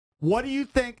What do you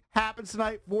think happens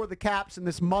tonight for the Caps in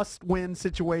this must-win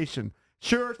situation?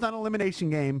 Sure, it's not an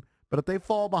elimination game, but if they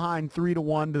fall behind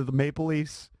 3-1 to the Maple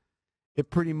Leafs,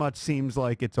 it pretty much seems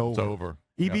like it's over. It's over.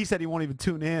 EB said he won't even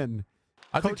tune in.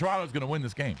 I think Toronto's going to win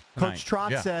this game. Coach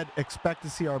Trotz said, expect to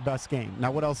see our best game.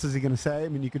 Now, what else is he going to say? I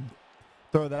mean, you could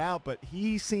throw that out, but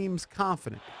he seems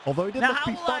confident. Although he did look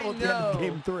befuddled at the end of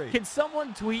Game 3. Can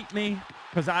someone tweet me?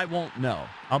 Because I won't know.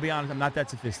 I'll be honest, I'm not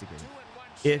that sophisticated.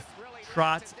 If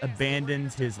Trotz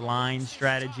abandons his line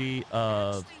strategy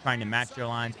of trying to match their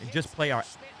lines and just play our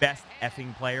best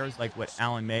effing players like what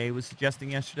Alan May was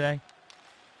suggesting yesterday,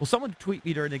 will someone tweet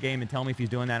me during the game and tell me if he's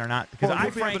doing that or not? Because I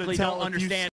frankly don't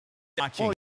understand watching.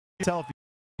 Well, you can tell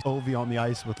if Ovi on the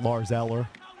ice with Lars Eller.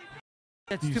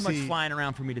 It's too much flying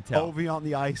around for me to tell. Ovi on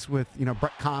the ice with,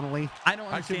 Brett Connolly. I don't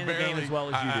understand the game as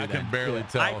well as you do. I can barely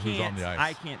tell who's on the ice.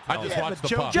 I can't tell. I just watch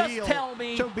the puck. Just tell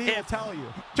me. Joe B will tell you.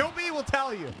 Joe B will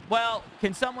tell you. Well,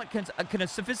 can a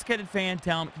sophisticated fan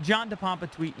tell me? John DePompa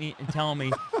tweet me and tell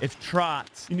me if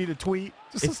Trotz. You need a tweet?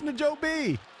 Just listen to Joe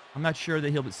B. I'm not sure that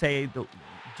he'll say.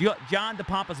 John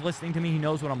DePompa's listening to me. He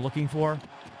knows what I'm looking for.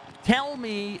 Tell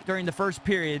me during the first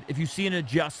period if you see an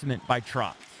adjustment by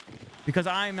Trotz. Because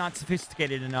I'm not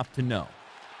sophisticated enough to know.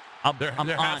 There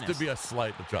has to be a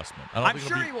slight adjustment. I'm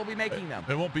sure he will be making them.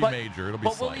 It won't be major. It'll be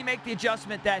slight. But will he make the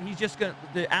adjustment that he's just going to,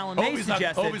 the Alan May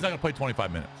suggested? Ovi's not going to play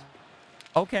 25 minutes.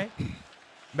 Okay.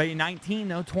 Maybe 19,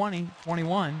 though, 20,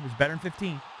 21 is better than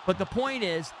 15. But the point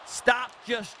is, stop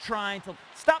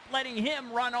letting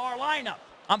him run our lineup.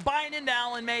 I'm buying into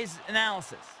Alan May's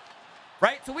analysis.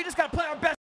 Right? So we just got to play our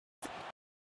best.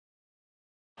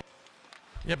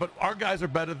 Yeah, but our guys are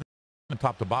better than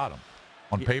top to bottom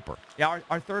on paper. Yeah,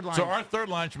 our third line. So our third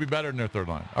line should be better than their third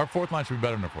line. Our fourth line should be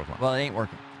better than their fourth line. Well, it ain't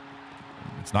working.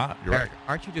 It's not. You're Eric, right.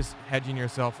 aren't you just hedging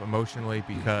yourself emotionally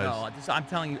because... No, I'm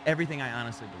telling you everything I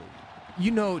honestly believe.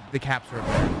 You know the Caps are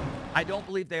better. I don't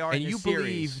believe they are and in this you series.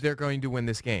 believe they're going to win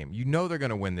this game. You know they're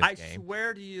going to win this game. I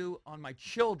swear to you, on my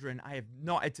children,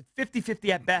 it's a 50-50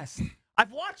 at best.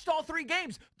 I've watched all 3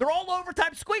 games. They're all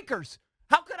overtime squeakers.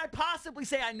 How could I possibly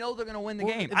say I know they're going to win the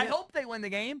game? I hope they win the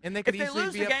game. And they if could they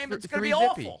lose the game, it's going to be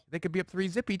zippy. awful. They could be up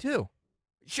 3-0 too.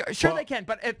 Sure they can.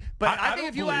 But I think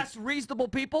if you ask reasonable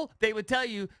people, they would tell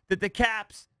you that the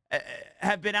Caps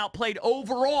have been outplayed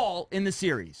overall in the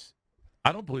series.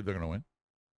 I don't believe they're going to win.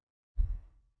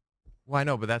 Well, I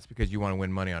know, but that's because you want to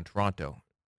win money on Toronto.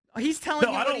 He's telling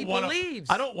you what he believes.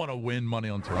 I don't want to win money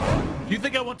on Toronto. Do you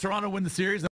think I want Toronto to win the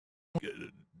series?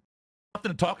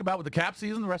 Nothing to talk about with the Cap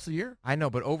season the rest of the year? I know,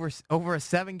 but over a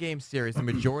 7-game series, the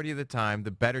majority of the time,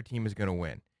 the better team is going to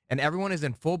win. And everyone is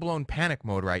in full-blown panic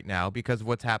mode right now because of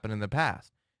what's happened in the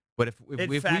past. But if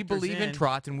we believe in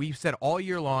Trotz, and we've said all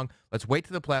year long, let's wait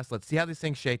to the playoffs, let's see how these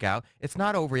things shake out. It's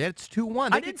not over yet. It's 2-1.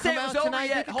 I didn't say it was over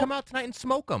yet. They could come out tonight and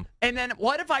smoke them. And then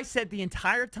what if I said the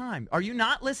entire time? Are you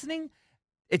not listening?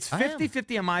 It's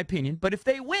 50-50 in my opinion. But if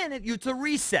they win, it's a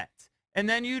reset. And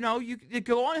then, you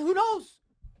go on. Who knows?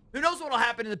 Who knows what will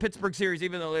happen in the Pittsburgh series,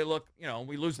 even though they look,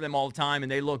 we lose to them all the time,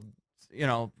 and they look,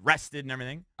 rested and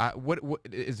everything. What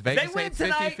is Vegas saying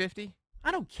 50-50?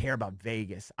 I don't care about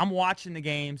Vegas. I'm watching the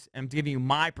games, and I'm giving you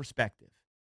my perspective.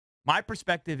 My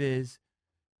perspective is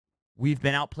we've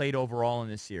been outplayed overall in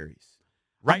this series.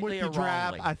 Rightly or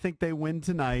wrongly. I think they win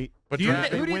tonight. But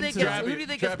who do you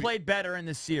think gets played better in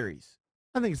this series?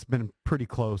 I think it's been pretty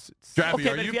close. Are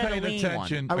you paying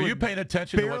attention? Are you paying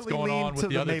attention to what's going on with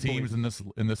the other teams in this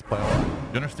playoff?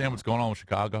 You understand what's going on with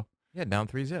Chicago? Yeah, down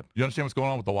 3-0. You understand what's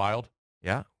going on with the Wild?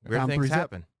 Yeah, weird things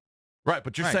happen. Right,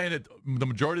 but you're saying that the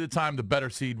majority of the time the better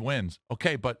seed wins.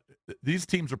 Okay, but these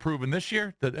teams are proven this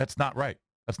year that that's not right.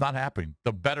 That's not happening.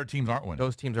 The better teams aren't winning.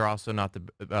 Those teams are also not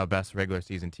the best regular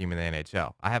season team in the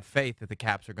NHL. I have faith that the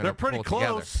Caps are going to pull together. They're pretty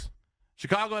close.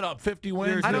 Chicago had up 50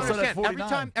 wins. I don't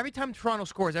understand. Every time Toronto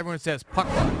scores, everyone says puck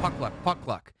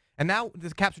luck. And now the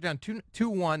Caps are down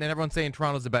 2-1, and everyone's saying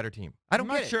Toronto's the better team. I don't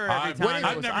get it. I'm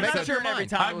not sure every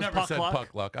time it was puck luck.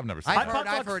 Puck luck. I've never said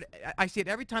I've heard. I see it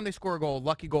every time they score a goal.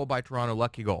 Lucky goal by Toronto.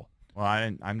 Lucky goal. Well,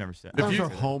 I've never said. Those are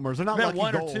homers. They're not lucky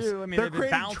one goals. Or two. I mean, they're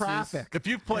creating traffic. If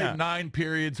you've played 9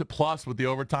 periods plus with the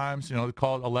overtimes, they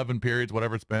call it 11 periods,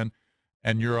 whatever it's been,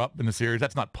 and you're up in the series,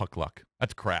 that's not puck luck.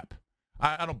 That's crap.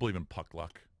 I don't believe in puck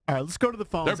luck. All right, let's go to the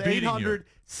phones. They're beating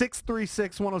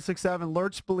 800-636-1067.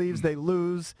 Lurch believes they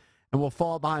lose and will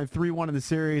fall behind 3-1 in the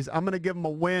series. I'm going to give them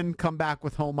a win, come back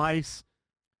with home ice.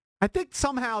 I think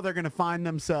somehow they're going to find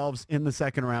themselves in the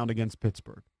second round against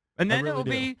Pittsburgh. And then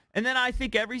I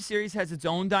think every series has its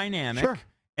own dynamic. Sure.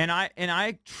 And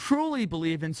I truly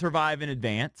believe in survive in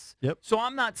advance. Yep. So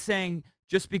I'm not saying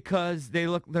just because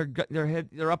they're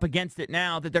up against it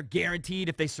now that they're guaranteed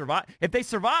if they survive. If they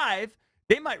survive,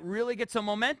 they might really get some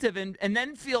momentum and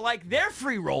then feel like they're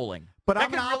free rolling. But that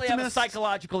I'm an can really optimist. have a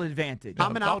psychological advantage.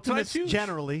 I'm an optimist tonight's huge.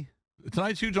 generally.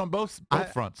 Tonight's huge on both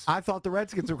fronts. I thought the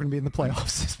Redskins were going to be in the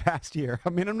playoffs this past year. I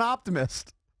mean, I'm an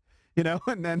optimist. And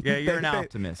then you're an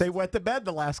optimist. They wet the bed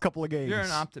the last couple of games. You're an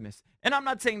optimist, and I'm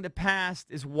not saying the past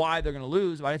is why they're going to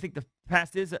lose, but I think the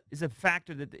past is a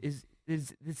factor that is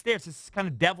there. It's this kind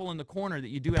of devil in the corner that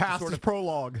you do have past to sort is of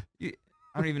prologue. I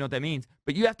don't even know what that means,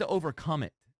 but you have to overcome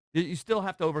it. You still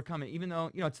have to overcome it, even though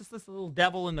it's just this little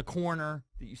devil in the corner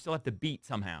that you still have to beat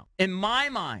somehow. In my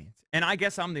mind, and I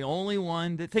guess I'm the only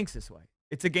one that thinks this way,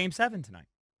 it's a Game 7 tonight,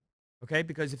 okay?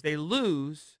 Because if they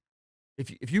lose.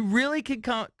 If you really can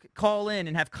call in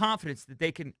and have confidence that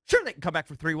they can come back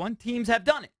for 3-1. Teams have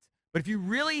done it. But if you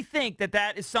really think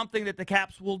that is something that the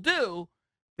Caps will do,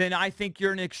 then I think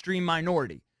you're an extreme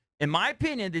minority. In my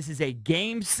opinion, this is a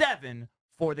Game 7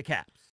 for the Caps.